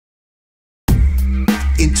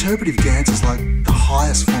Interpretive dance is like the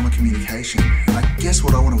highest form of communication, and I guess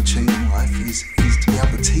what I want to achieve in life is to be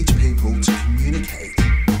able to teach people to communicate.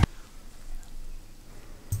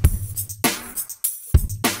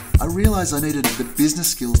 I realised I needed the business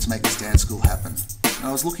skills to make this dance school happen, and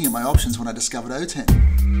I was looking at my options when I discovered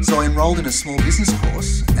OTEN. So I enrolled in a small business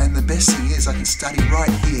course, and the best thing is I can study right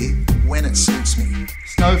here when it suits me.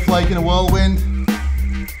 Snowflake in a whirlwind.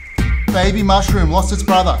 Baby mushroom lost its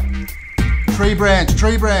brother. Tree branch,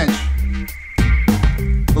 tree branch.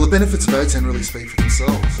 Well, the benefits of OTEN really speak for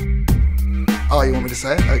themselves. Oh, you want me to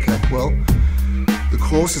say it? Okay, well, the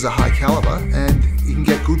courses are high calibre and you can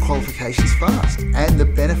get good qualifications fast, and the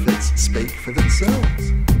benefits speak for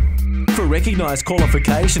themselves. For recognised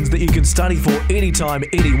qualifications that you can study for anytime,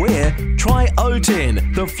 anywhere, try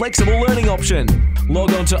OTEN, the flexible learning option.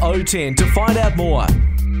 Log on to OTEN to find out more.